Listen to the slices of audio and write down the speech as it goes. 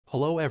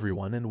Hello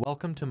everyone and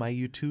welcome to my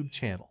YouTube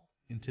channel.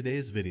 In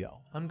today's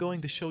video, I'm going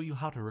to show you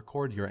how to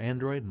record your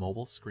Android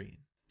mobile screen.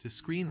 To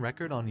screen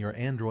record on your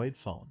Android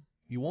phone,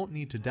 you won't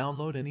need to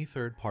download any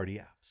third-party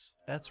apps.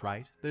 That's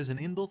right, there's an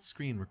inbuilt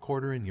screen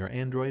recorder in your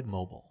Android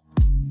mobile.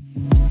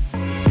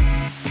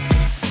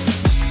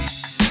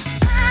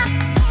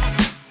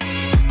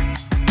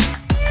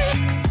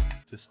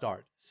 To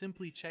start,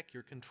 simply check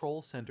your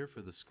control center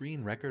for the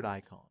screen record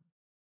icon.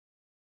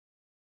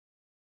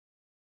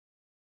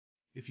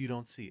 If you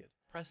don't see it,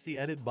 press the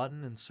edit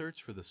button and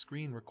search for the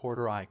screen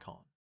recorder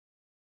icon.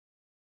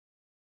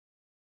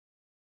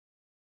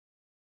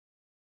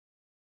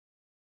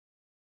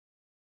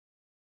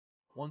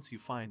 Once you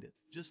find it,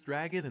 just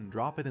drag it and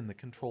drop it in the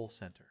control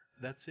center.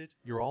 That's it,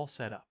 you're all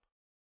set up.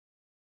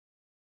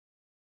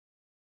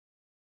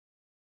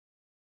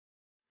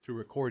 To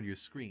record your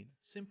screen,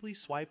 simply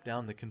swipe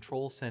down the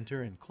control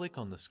center and click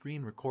on the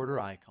screen recorder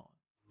icon.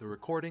 The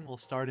recording will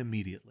start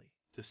immediately.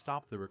 To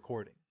stop the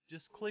recording,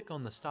 just click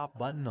on the stop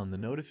button on the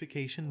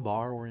notification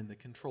bar or in the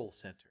control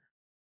center.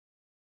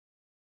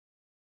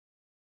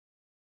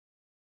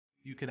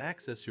 You can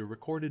access your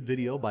recorded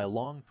video by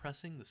long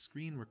pressing the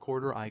screen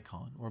recorder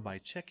icon or by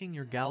checking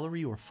your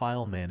gallery or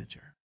file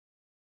manager.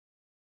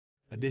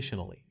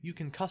 Additionally, you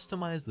can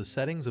customize the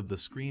settings of the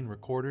screen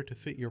recorder to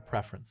fit your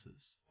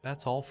preferences.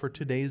 That's all for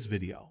today's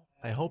video.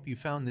 I hope you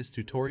found this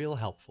tutorial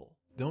helpful.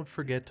 Don't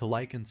forget to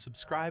like and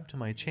subscribe to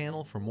my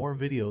channel for more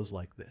videos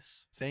like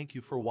this. Thank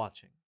you for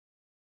watching.